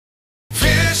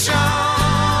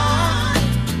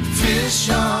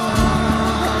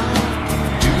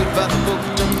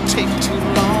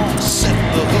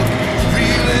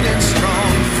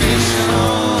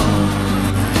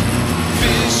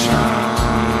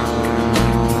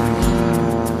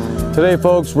Today,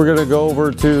 folks, we're gonna go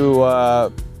over to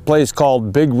a place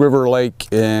called Big River Lake,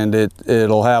 and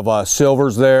it'll have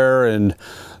silvers there, and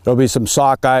there'll be some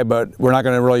sockeye, but we're not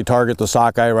gonna really target the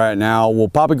sockeye right now. We'll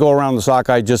probably go around the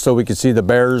sockeye just so we can see the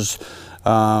bears.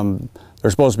 They're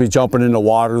supposed to be jumping in the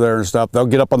water there and stuff. They'll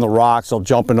get up on the rocks, they'll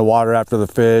jump in the water after the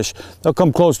fish. They'll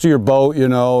come close to your boat, you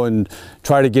know, and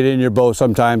try to get in your boat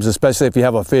sometimes, especially if you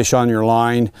have a fish on your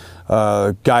line.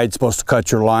 Guide's supposed to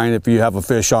cut your line if you have a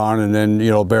fish on, and then, you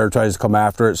know, bear tries to come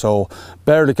after it. So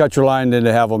better to cut your line than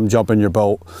to have them jump in your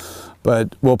boat.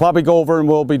 But we'll probably go over and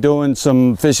we'll be doing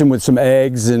some fishing with some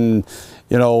eggs and,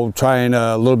 you know, trying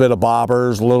a little bit of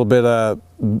bobbers, a little bit of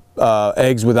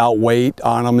eggs without weight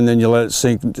on them, and then you let it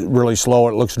sink really slow.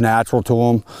 It looks natural to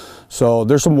them. So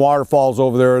there's some waterfalls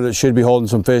over there that should be holding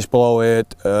some fish below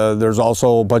it. There's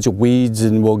also a bunch of weeds,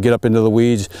 and we'll get up into the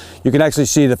weeds. You can actually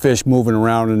see the fish moving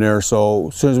around in there. So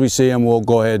as soon as we see them, we'll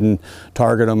go ahead and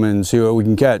target them and see what we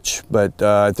can catch. But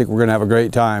I think we're gonna have a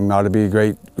great time. Ought to be a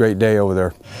great day over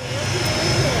there.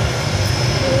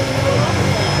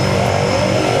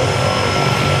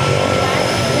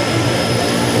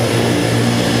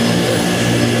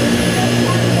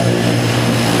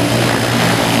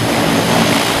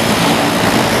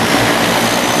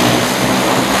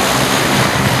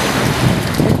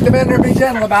 Come in there, be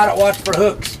gentle about it, watch for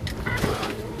hooks.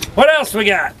 What else we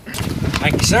got?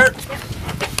 Thank you, sir.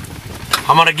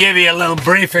 I'm gonna give you a little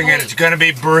briefing, and it's gonna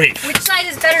be brief. Which side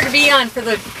is better to be on for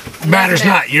the... Matters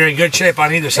not, you're in good shape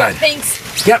on either side.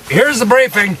 Thanks. Yep, here's the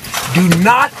briefing. Do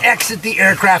not exit the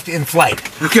aircraft in flight.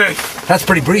 Okay. That's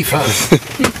pretty brief, huh?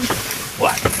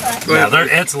 What? Well,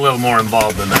 it's a little more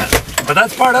involved than that, but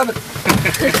that's part of it.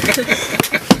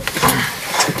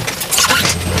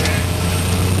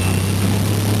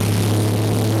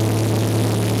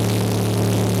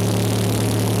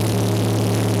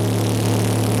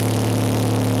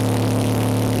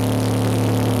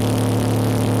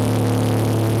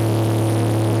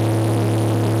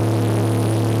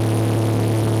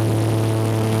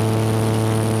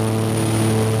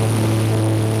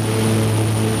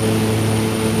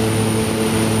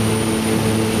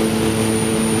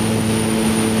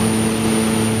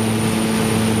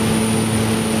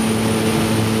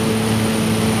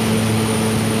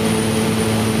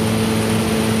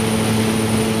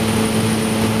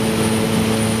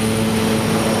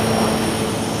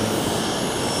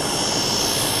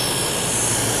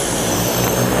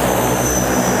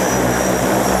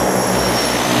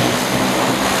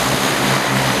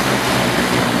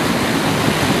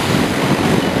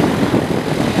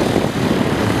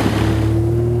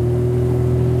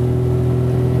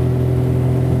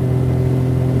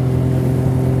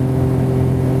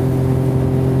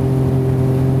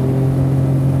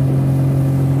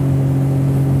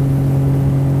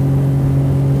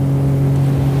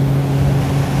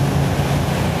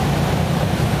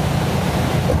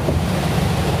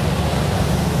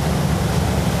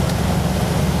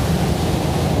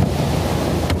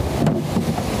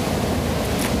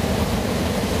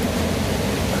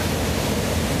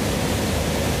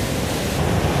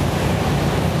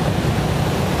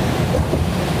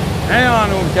 Hang on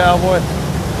to him, cowboy.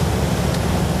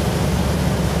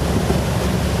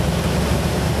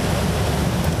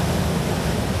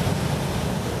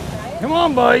 Come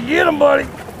on, buddy. Get him, buddy.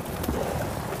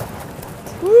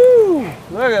 Woo!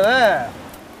 Look at that.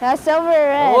 That's silver or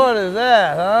red. What is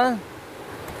that, huh?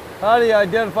 How do you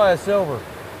identify a silver?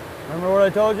 Remember what I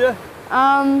told you?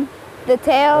 The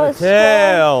tail is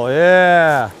tail,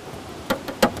 yeah.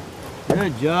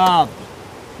 Good job.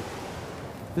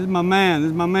 This is my man. This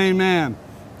is my main man.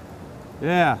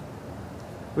 Yeah.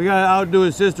 We got to outdo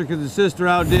his sister because his sister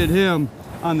outdid him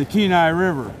on the Kenai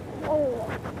River.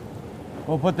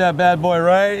 We'll put that bad boy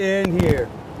right in here.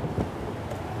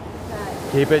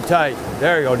 Keep it tight.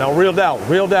 There you go. Now reel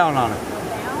down on it.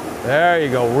 There you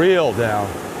go. Reel down.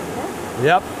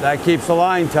 Yep, that keeps the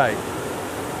line tight.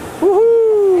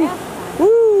 Woohoo!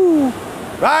 Woo!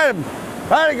 Ride him.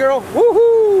 Ride it, girl.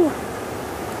 Woohoo!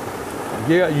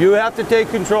 You have to take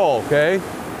control, okay?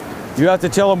 You have to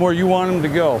tell him where you want him to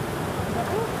go.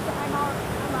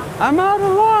 I'm out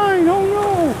of line. Oh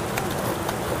no!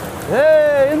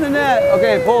 Hey, in the net.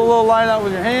 Okay, pull a little line out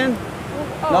with your hand.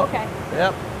 Oh, nope. Okay.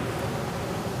 Yep.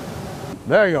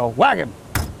 There you go. Whack him.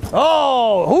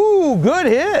 Oh, ooh, good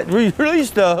hit. We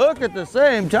released the hook at the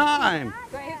same time.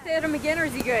 Do I have to hit him again, or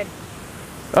is he good?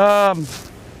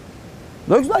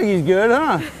 Looks like he's good,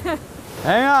 huh?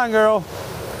 Hang on, girl.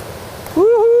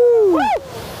 Woohoo!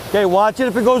 Okay, watch it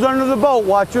if it goes under the boat.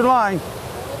 Watch your line.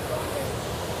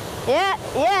 Yeah,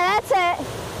 that's it.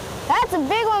 That's a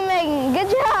big one, Megan. Good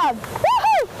job.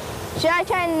 Woohoo! Should I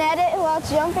try and net it while it's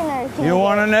jumping or can You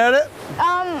want to net it?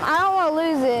 I don't want to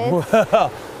lose it.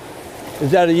 Well,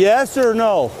 is that a yes or a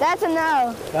no? That's a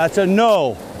no. That's a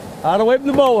no. Out of the way from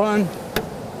the boat, hon.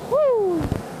 Woo!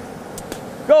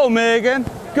 Go, Megan.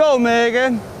 Go,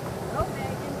 Megan. Go,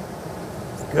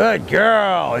 Megan. Good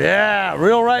girl. Yeah,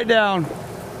 reel right down.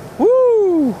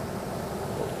 Woo!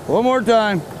 One more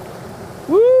time.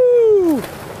 Woo!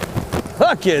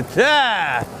 Look at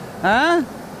that. Huh?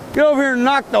 Get over here and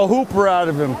knock the hooper out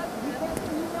of him.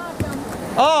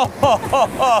 Oh,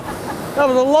 that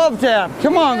was a love tap.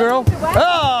 Come on, girl.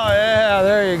 Oh, yeah,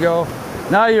 there you go.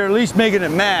 Now you're at least making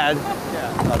it mad.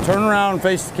 Now turn around and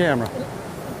face the camera.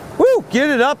 Woo, get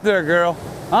it up there, girl.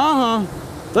 Uh-huh.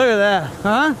 Look at that,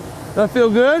 huh? Does that feel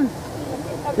good?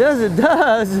 Yes, it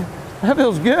does. That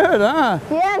feels good, huh?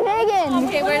 Yeah, Megan.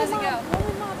 Okay, where does it go?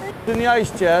 It's in the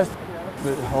ice chest.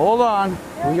 But hold on.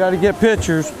 We got to get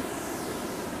pictures.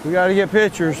 We got to get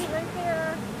pictures. Right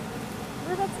there.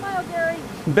 Where's that smile, Gary?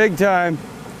 Big time.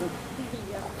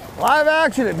 Live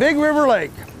action at Big River Lake.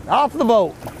 Off the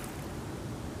boat.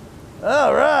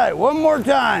 All right, one more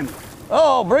time.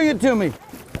 Oh, bring it to me.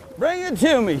 Bring it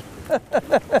to me.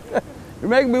 You're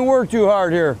making me work too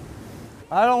hard here.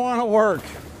 I don't want to work.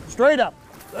 Straight up.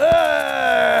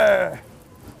 There.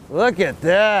 Look at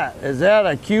that. Is that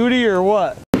a cutie or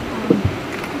what?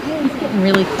 He's getting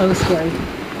really close, Gary.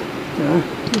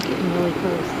 He's getting really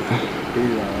close.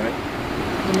 He's all right.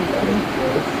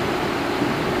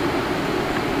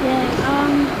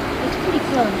 Yeah, it's pretty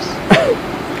close.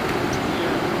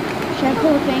 Should I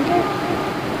pull a finger?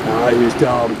 No, you just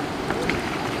tell him.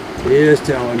 You just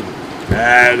tell him.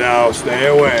 No, stay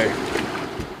away.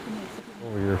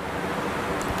 Over here. A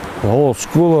whole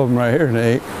school of them right here,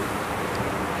 Nate.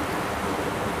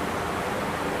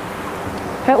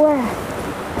 Right where?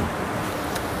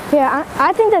 Yeah,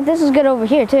 I think that this is good over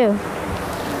here too.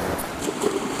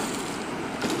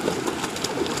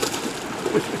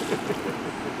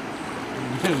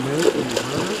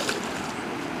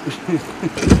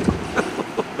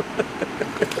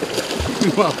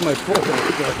 You off my pole.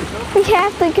 We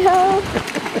have to go.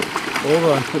 Hold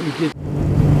on, let me get.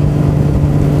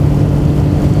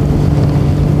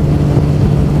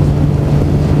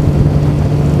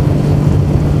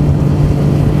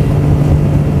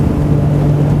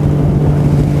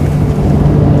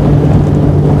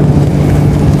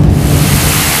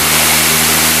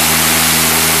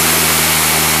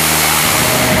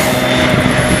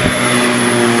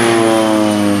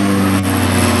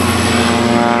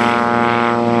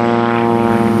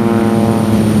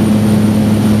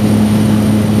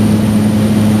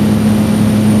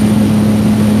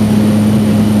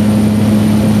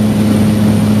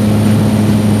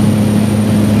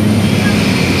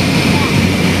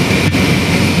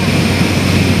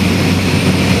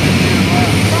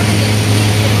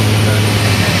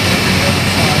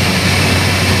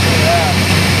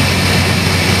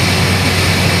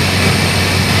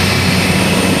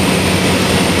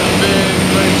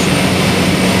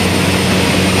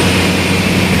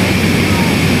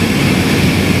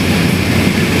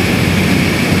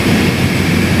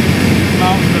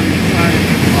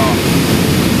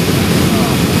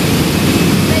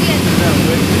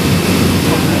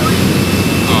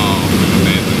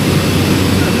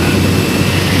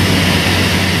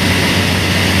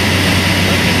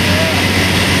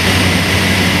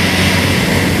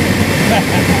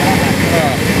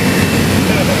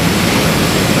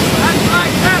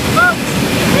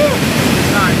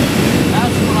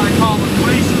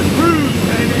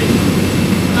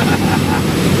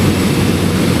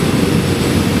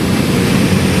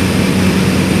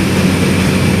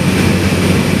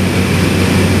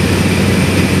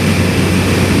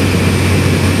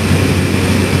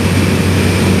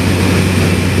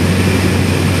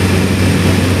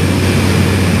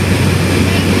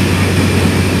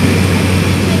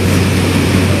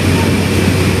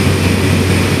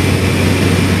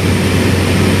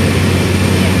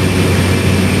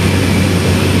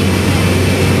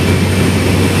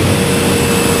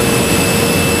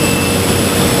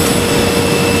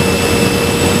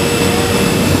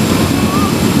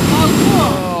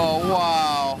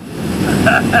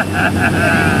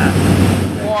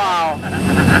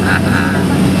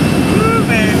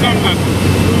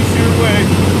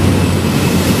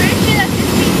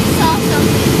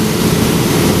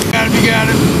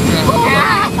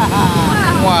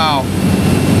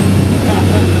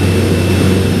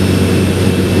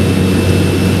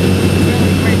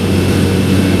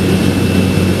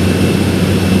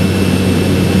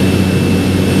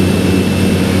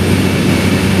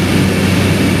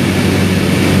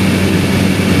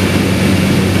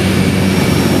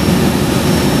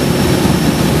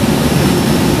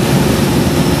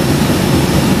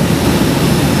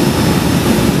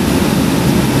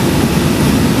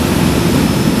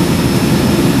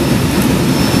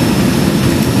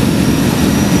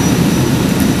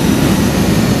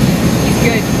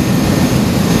 Good.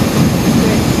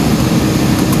 Good.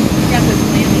 Got this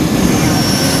landing coming out.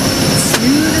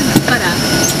 Smooth as butter.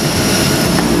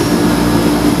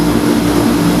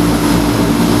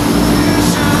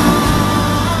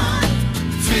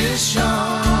 Fish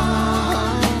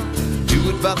on. Do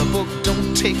it by the book,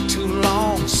 don't take too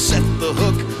long. Set the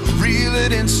hook, reel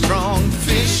it in strong.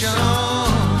 Fish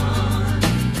on.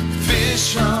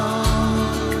 Fish on.